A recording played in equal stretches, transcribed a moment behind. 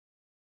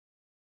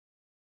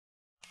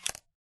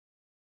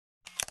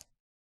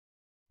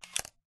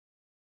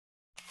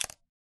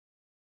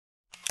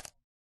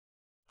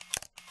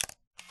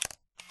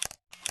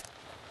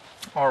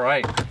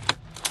Alright,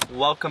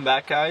 welcome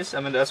back guys.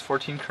 I'm in the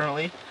S14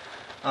 currently.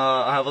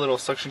 I have a little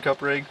suction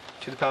cup rig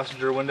to the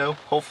passenger window.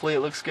 Hopefully it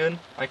looks good.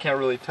 I can't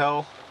really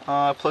tell.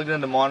 I plugged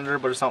in the monitor,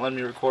 but it's not letting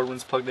me record when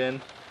it's plugged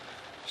in.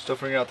 Still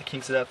figuring out the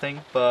kinks of that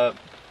thing, but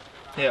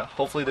yeah,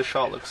 hopefully the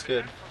shot looks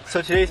good.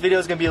 So today's video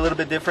is going to be a little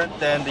bit different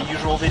than the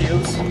usual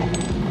videos.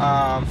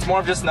 It's more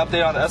of just an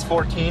update on the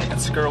S14 and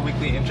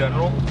Skuraweekly in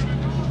general.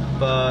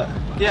 But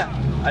yeah,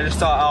 I just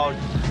thought I would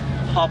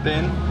hop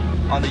in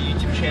on the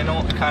YouTube channel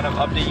and kind of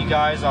update you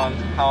guys on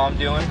how I'm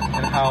doing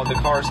and how the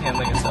car is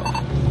handling and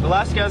stuff. The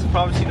last you guys have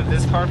probably seen of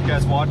this car, if you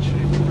guys watch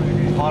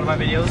a lot of my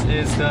videos,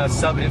 is the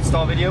sub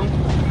install video,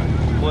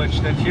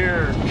 which the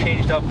interior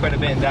changed up quite a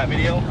bit in that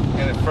video,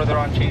 and it further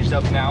on changed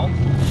up now.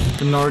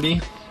 The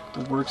Nardi,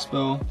 the works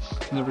bell,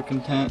 never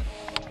content.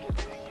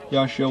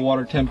 Yashio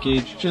water temp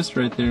gauge just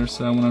right there,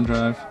 so when I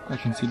drive I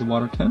can see the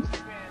water temp.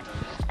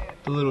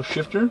 The little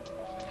shifter,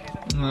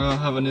 I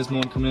have a NISSAN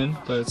one coming in,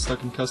 but it's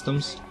stuck in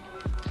customs.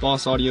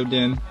 Boss audio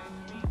din.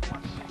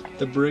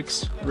 The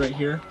bricks right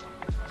here,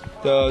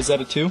 the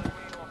Zeta 2,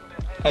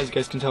 as you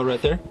guys can tell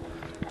right there.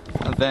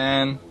 And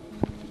then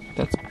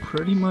that's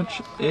pretty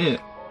much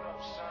it.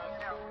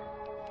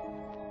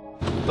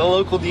 The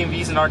local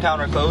DMVs in our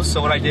town are closed,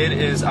 so what I did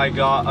is I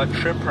got a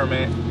trip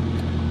permit,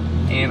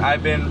 and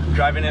I've been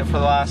driving it for the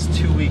last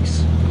 2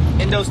 weeks.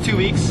 In those 2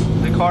 weeks,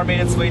 the car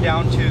made its way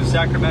down to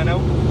Sacramento.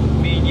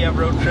 Me and Yev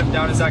road trip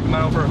down to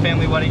Sacramento for a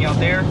family wedding out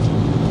there.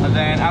 And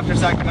then after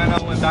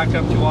Sacramento, went back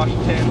up to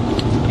Washington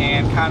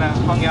and kind of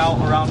hung out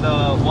around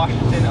the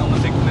Washington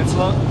Olympic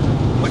Peninsula,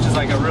 which is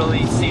like a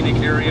really scenic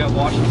area of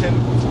Washington.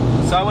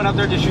 So I went up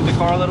there to shoot the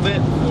car a little bit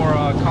for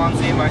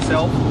Konzi and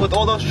myself. With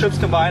all those trips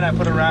combined, I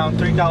put around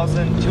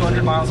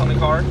 3,200 miles on the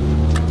car,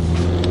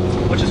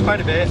 which is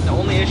quite a bit. The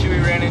only issue we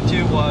ran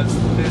into was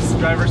this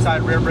driver's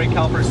side rear brake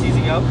caliper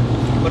seizing up.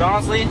 But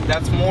honestly,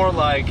 that's more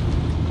like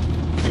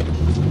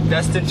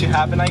destined to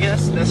happen, I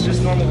guess. That's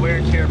just normal wear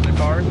and tear of the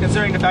car,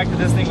 considering the fact that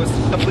this thing was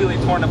completely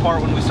torn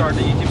apart when we started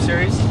the YouTube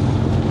series.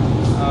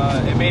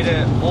 It made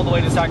it all the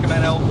way to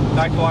Sacramento,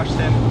 back to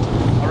Washington,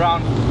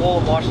 around all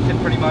of Washington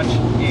pretty much,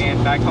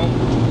 and back home.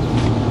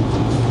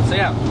 So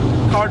yeah,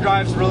 car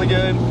drives really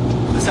good.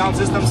 The sound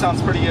system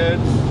sounds pretty good,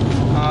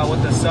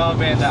 with the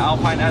sub and the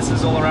Alpine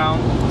S's all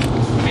around.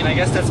 I mean, I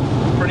guess that's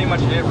pretty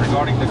much it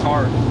regarding the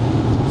car.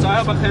 So I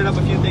hope I cleared up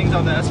a few things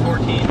on the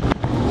S14.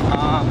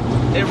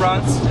 It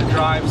runs, it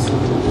drives.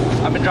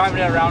 I've been driving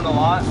it around a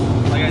lot.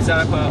 Like I said,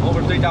 I put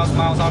over 3,000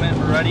 miles on it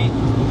already.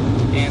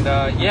 And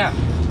yeah,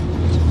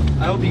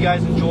 I hope you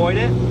guys enjoyed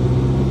it.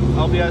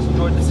 I hope you guys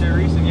enjoyed the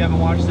series. If you haven't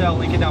watched it, I'll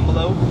link it down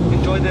below.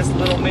 Enjoy this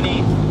little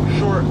mini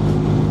short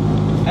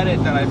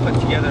edit that I put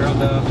together of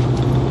the